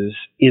cases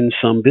in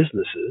some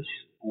businesses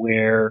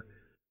where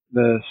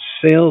the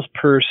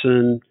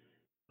salesperson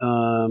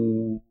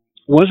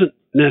wasn't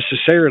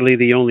necessarily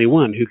the only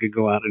one who could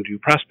go out and do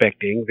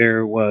prospecting.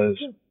 There was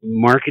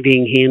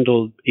marketing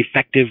handled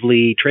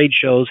effectively, trade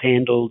shows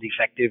handled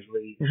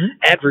effectively,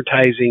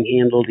 advertising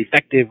handled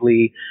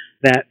effectively,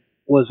 that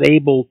was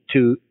able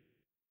to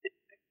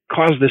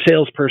cause the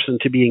salesperson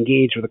to be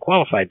engaged with a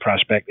qualified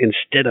prospect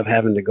instead of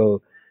having to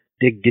go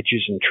dig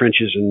ditches and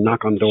trenches and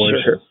knock on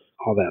doors and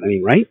all that. I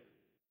mean, right?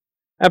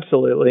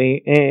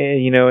 Absolutely.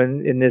 And, you know,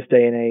 in this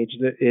day and age,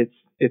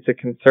 it's a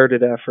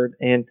concerted effort.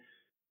 And,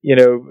 you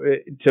know,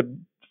 to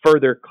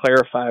further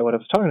clarify what I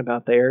was talking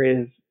about there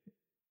is,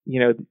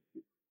 you know,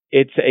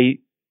 it's a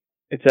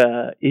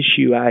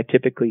issue I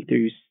typically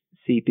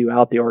see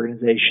throughout the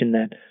organization,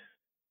 that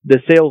the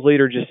sales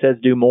leader just says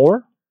do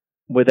more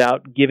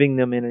without giving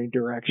them any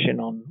direction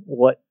on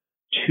what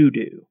to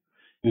do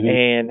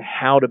and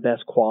how to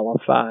best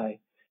qualify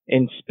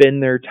and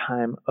spend their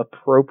time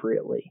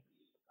appropriately.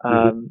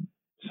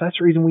 So that's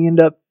the reason we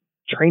end up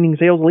training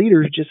sales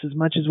leaders just as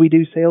much as we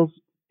do sales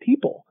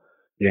people.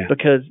 Yeah.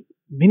 Because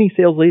many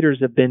sales leaders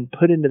have been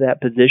put into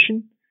that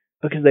position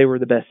because they were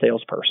the best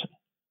salesperson.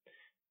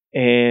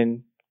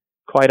 And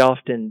quite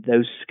often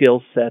those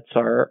skill sets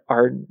are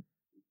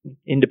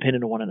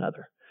independent of one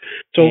another.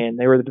 So, and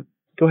they were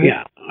go ahead.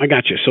 Yeah, I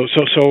got you.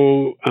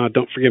 So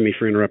don't forgive me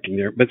for interrupting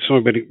there, but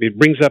it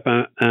brings up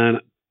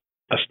a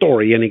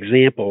story, an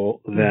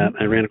example that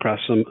I ran across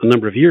a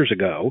number of years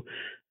ago,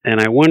 and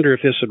I wonder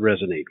if this would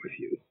resonate with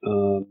you.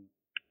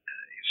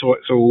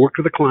 So we worked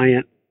with a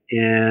client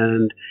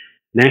and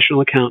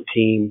national account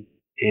team,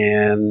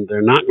 and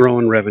they're not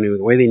growing revenue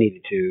the way they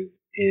needed to,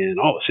 and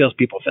all the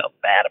salespeople felt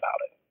bad about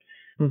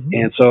it.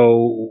 And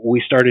so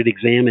we started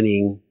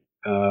examining,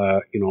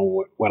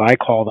 what I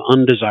call the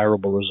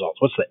undesirable results.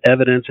 What's the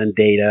evidence and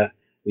data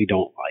we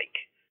don't like?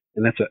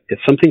 And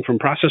it's something from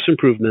process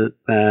improvement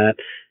that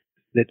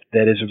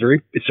is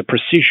it's a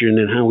precision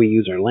in how we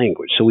use our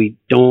language, so we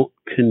don't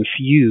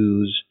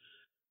confuse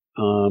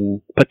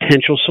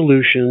potential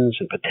solutions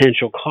and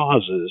potential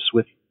causes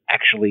with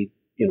actually,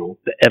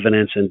 the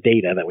evidence and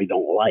data that we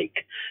don't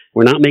like.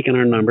 We're not making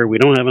our number. We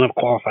don't have enough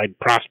qualified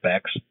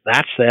prospects.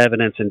 That's the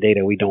evidence and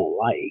data we don't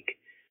like.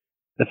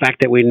 The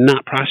fact that we're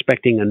not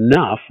prospecting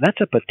enough,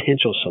 that's a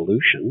potential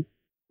solution,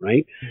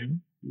 right?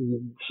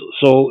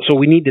 So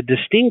we need to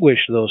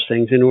distinguish those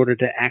things in order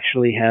to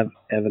actually have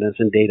evidence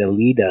and data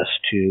lead us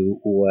to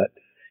what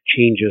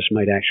changes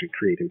might actually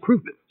create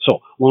improvement. So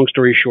long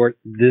story short,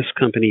 this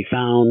company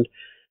found,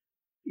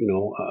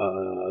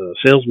 a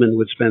salesman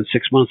would spend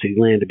 6 months, he'd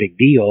land a big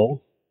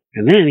deal,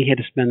 and then he had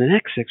to spend the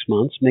next 6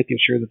 months making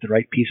sure that the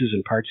right pieces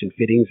and parts and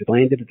fittings had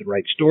landed at the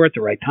right store at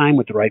the right time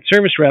with the right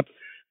service rep,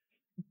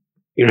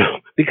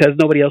 because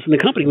nobody else in the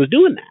company was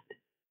doing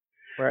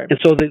that. Right. And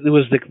so there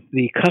was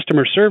the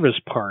customer service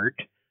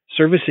part,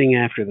 servicing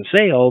after the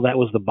sale, that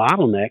was the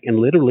bottleneck, and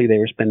literally they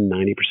were spending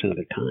 90% of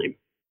their time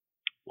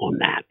on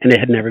that, and it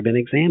had never been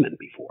examined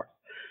before.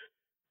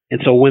 And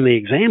so when they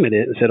examined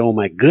it and said, oh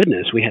my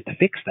goodness, we had to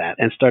fix that,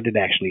 and started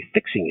actually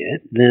fixing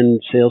it,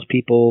 then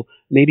salespeople,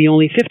 maybe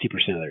only 50%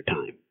 of their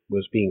time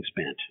was being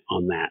spent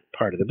on that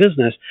part of the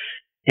business.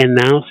 And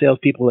now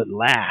salespeople at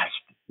last,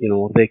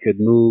 they could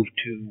move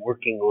to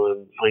working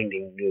on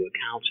finding new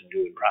accounts and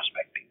doing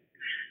prospecting.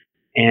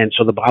 And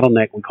so the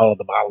bottleneck, we call it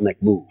the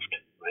bottleneck, moved,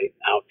 right,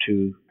 out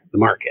to the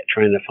market,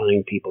 trying to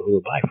find people who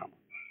would buy from them.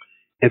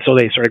 And so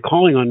they started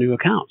calling on new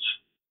accounts,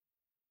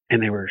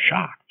 and they were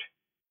shocked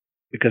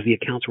because the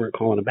accounts weren't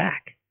calling them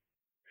back.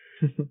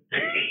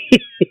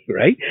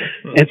 Right?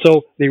 And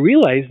so they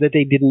realized that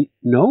they didn't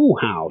know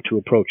how to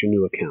approach a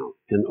new account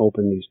and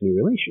open these new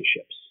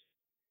relationships.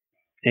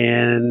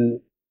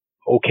 And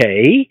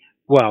okay,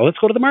 well, let's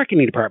go to the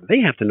marketing department.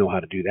 They have to know how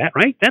to do that,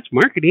 right? That's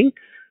marketing.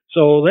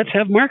 So let's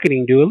have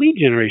marketing do a lead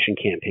generation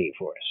campaign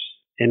for us.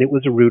 And it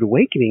was a rude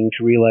awakening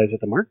to realize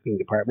that the marketing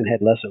department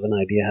had less of an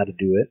idea how to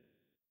do it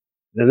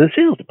than the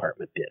sales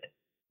department did,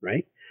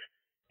 right?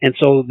 And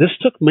so this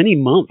took many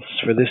months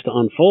for this to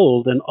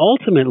unfold. And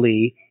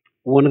ultimately,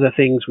 one of the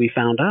things we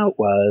found out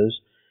was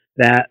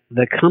that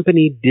the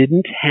company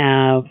didn't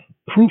have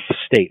proof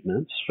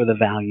statements for the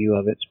value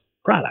of its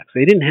products.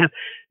 They didn't have,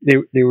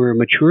 they were a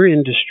mature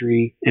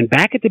industry. And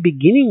back at the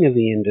beginning of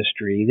the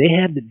industry, they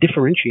had the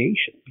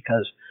differentiation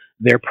because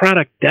their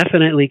product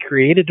definitely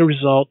created a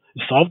result,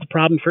 solved the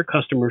problem for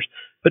customers.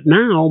 But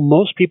now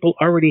most people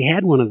already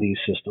had one of these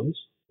systems.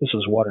 This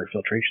is water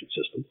filtration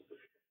system.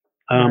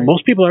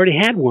 Most people already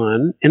had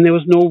one, and there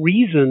was no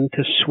reason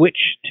to switch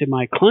to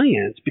my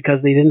clients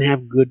because they didn't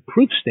have good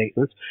proof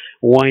statements.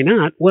 Why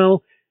not?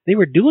 Well, they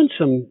were doing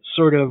some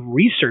sort of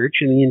research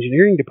in the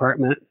engineering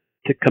department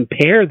to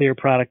compare their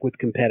product with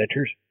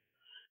competitors.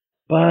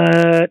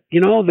 But,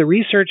 the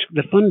research,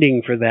 the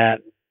funding for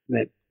that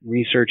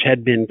research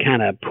had been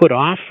kind of put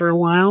off for a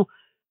while.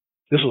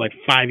 This was like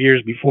 5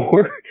 years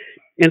before.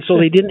 And so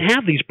they didn't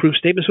have these proof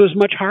statements. So it was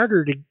much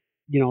harder to,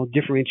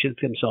 differentiate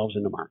themselves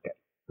in the market,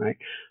 right?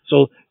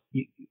 So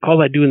you call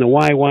that doing the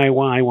why.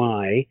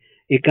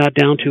 It got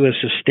down to a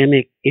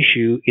systemic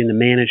issue in the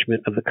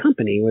management of the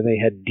company where they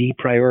had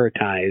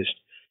deprioritized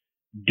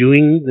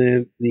doing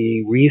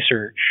the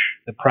research,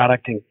 the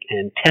product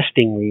and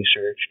testing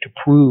research to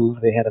prove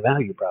they had a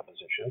value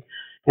proposition.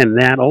 And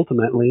that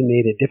ultimately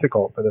made it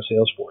difficult for the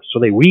sales force. So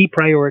they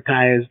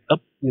reprioritized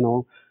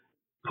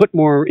put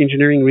more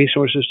engineering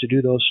resources to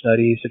do those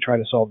studies to try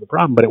to solve the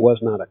problem, but it was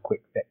not a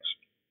quick fix.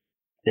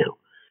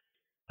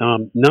 Now,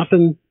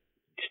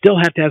 still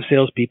have to have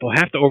salespeople,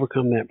 have to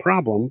overcome that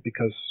problem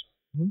because,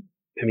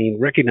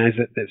 recognize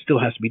that still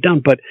has to be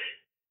done. But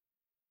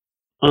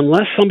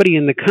unless somebody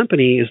in the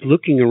company is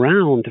looking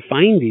around to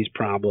find these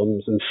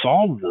problems and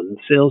solve them,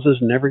 sales is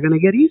never going to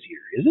get easier,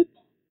 is it?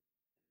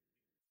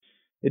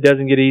 It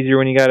doesn't get easier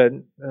when you got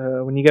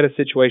a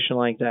situation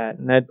like that,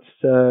 and that's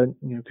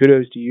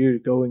kudos to you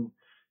going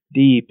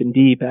deep,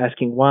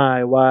 asking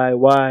why,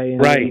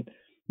 and right.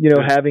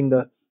 Having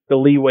the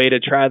leeway to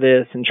try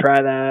this and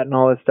try that and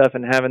all this stuff,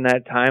 and having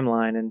that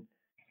timeline,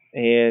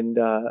 and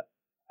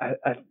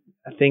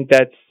I think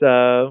that's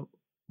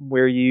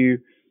where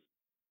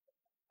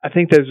I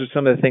think those are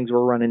some of the things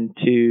we're running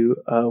into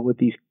with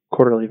these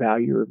quarterly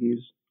value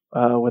reviews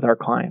with our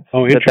clients.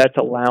 Oh, that's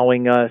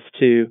allowing us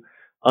to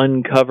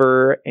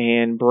uncover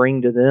and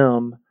bring to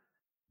them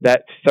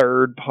that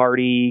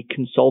third-party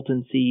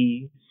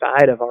consultancy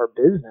side of our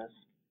business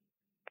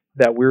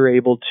that we're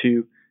able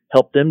to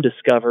help them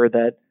discover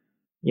that,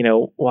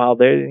 while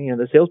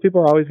the salespeople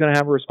are always going to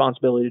have a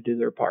responsibility to do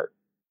their part,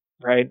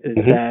 right? Is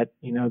that,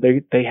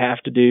 they have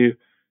to do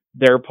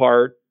their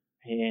part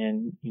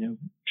and,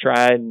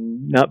 try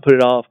and not put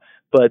it off.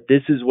 But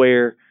this is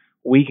where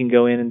we can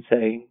go in and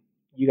say,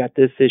 you got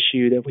this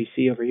issue that we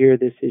see over here,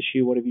 this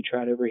issue, what have you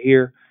tried over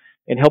here?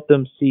 And help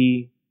them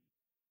see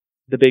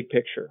the big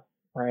picture,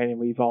 right? And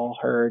we've all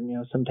heard,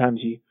 sometimes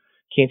you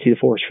can't see the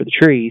forest for the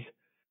trees.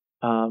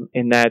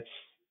 And that's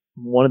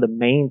one of the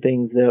main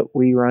things that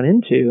we run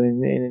into.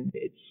 And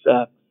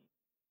it's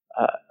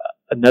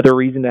another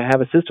reason to have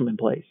a system in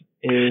place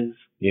is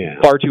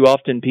far too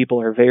often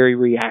people are very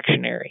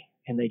reactionary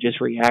and they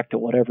just react to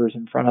whatever's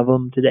in front of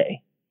them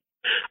today.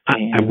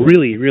 I'm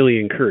really, really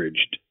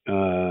encouraged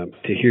to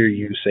hear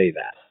you say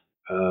that.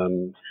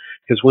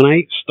 Because when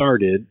I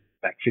started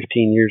back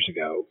 15 years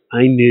ago,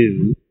 I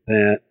knew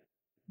that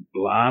a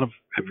lot of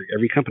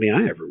every company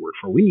I ever worked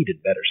for, we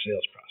needed better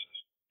sales process.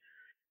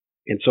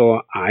 And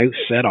so I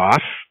set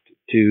off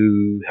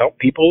to help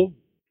people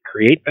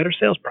create better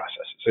sales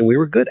processes, and we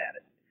were good at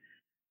it.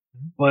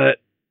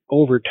 But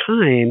over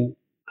time,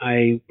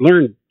 I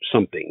learned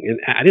something, and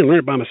I didn't learn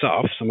it by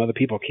myself. Some other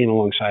people came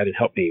alongside and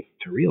helped me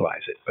to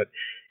realize it. But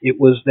it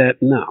was that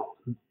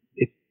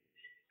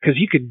because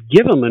you could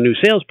give them a new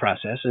sales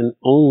process, and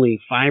only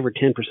 5 or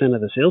 10%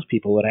 of the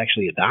salespeople would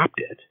actually adopt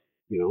it.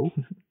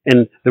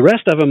 And the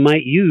rest of them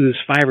might use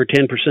 5 or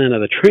 10%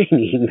 of the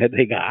training that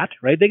they got,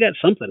 right? They got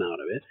something out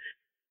of it,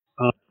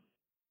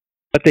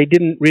 but they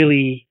didn't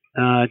really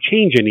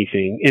change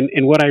anything.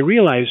 And what I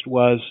realized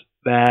was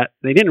that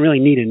they didn't really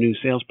need a new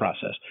sales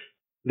process.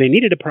 They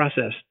needed a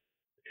process.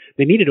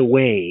 They needed a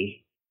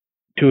way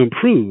to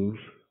improve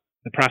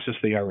the process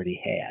they already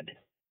had.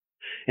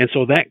 And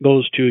so that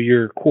goes to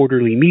your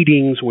quarterly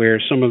meetings where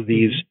some of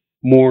these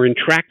more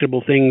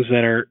intractable things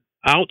that are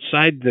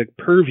outside the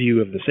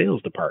purview of the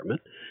sales department,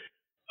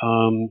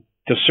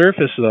 to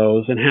surface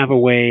those and have a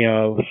way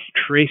of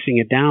tracing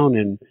it down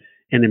and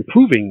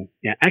improving,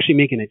 actually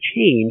making a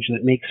change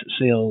that makes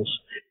sales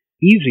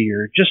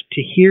easier. Just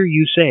to hear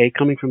you say,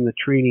 coming from the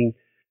training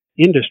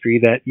industry,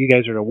 that you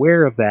guys are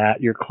aware of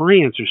that, your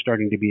clients are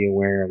starting to be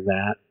aware of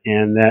that,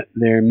 and that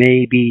there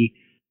may be,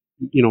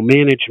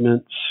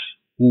 managements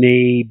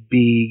may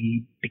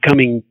be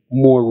becoming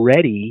more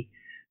ready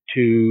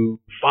to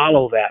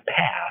follow that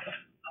path.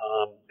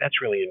 That's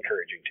really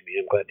encouraging to me.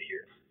 I'm glad to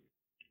hear.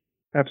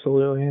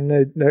 Absolutely, and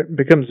that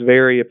becomes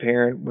very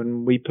apparent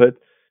when we put,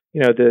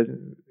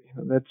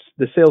 that's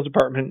the sales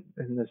department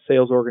and the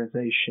sales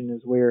organization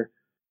is where,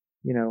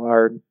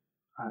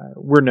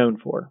 we're known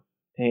for,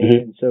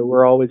 and so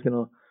we're always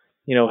going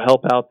to,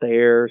 help out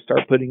there,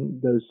 start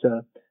putting those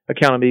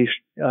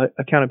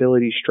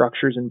accountability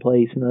structures in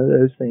place and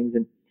those things,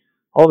 and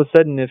all of a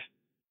sudden, if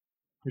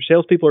your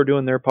salespeople are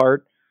doing their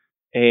part,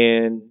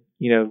 and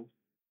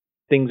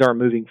things aren't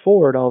moving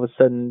forward, all of a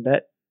sudden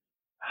that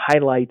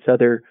highlights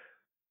other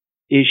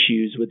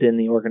issues within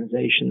the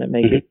organization that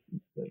make it,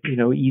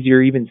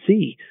 easier to even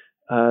see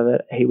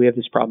that, hey, we have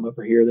this problem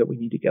over here that we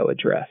need to go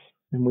address.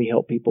 And we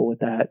help people with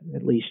that,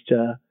 at least,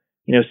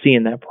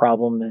 seeing that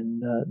problem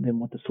and then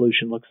what the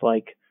solution looks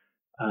like.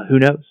 Who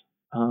knows?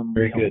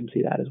 Very we help good. them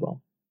see that as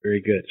well.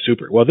 Very good.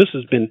 Super. Well, this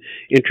has been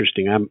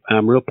interesting.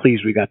 I'm real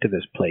pleased we got to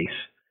this place.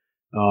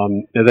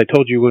 As I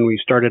told you when we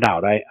started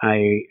out,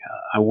 I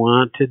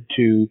wanted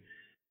to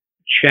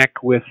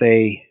check with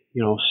a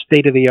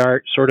state of the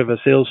art sort of a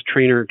sales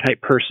trainer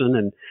type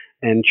person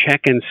and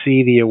check and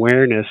see the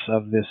awareness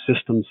of this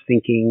systems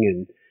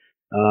thinking,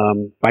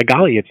 and by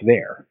golly, it's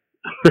there.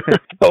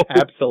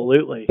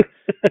 Absolutely.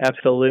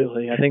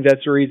 Absolutely. I think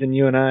that's the reason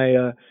you and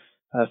I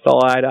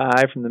saw eye to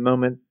eye from the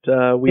moment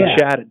we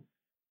chatted.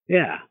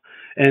 Yeah.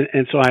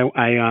 And so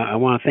I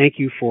want to thank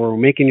you for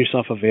making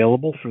yourself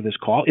available for this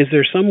call. Is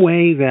there some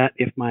way that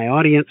if my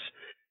audience,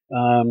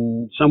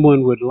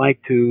 someone would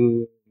like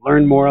to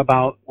learn more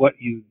about what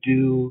you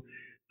do,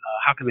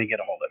 how can they get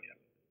a hold of you?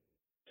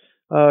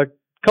 A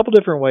couple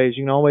different ways.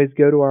 You can always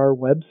go to our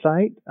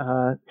website,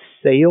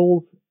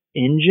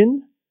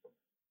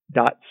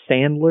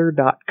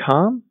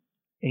 salesengine.sandler.com,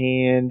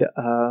 and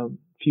a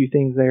few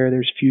things there.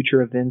 There's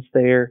future events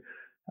there.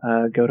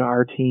 Go to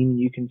our team.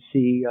 You can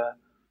see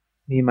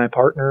me and my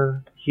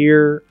partner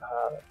here.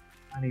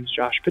 My name is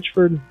Josh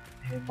Pitchford,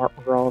 and Mark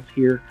McGraw is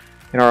here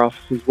in our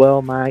office as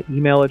well. My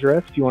email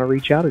address, if you want to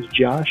reach out, is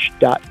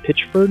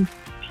josh.pitchford,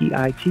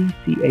 Pitchford,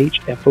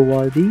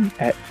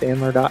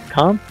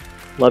 @sandler.com.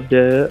 Love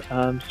to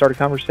start a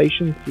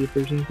conversation, see if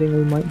there's anything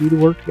we might do to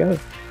work together.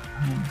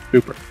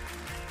 Super.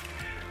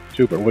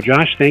 Well,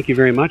 Josh, thank you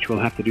very much. We'll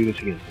have to do this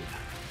again sometime.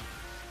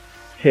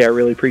 Hey, I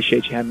really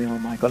appreciate you having me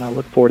on, Michael, and I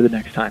look forward to the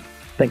next time.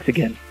 Thanks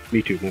again.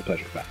 Me too. My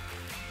pleasure. Bye.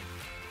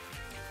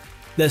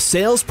 The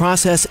Sales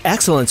Process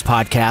Excellence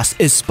Podcast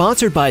is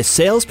sponsored by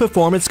Sales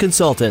Performance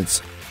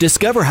Consultants.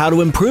 Discover how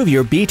to improve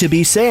your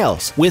B2B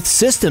sales with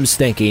systems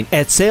thinking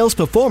at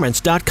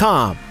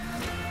salesperformance.com.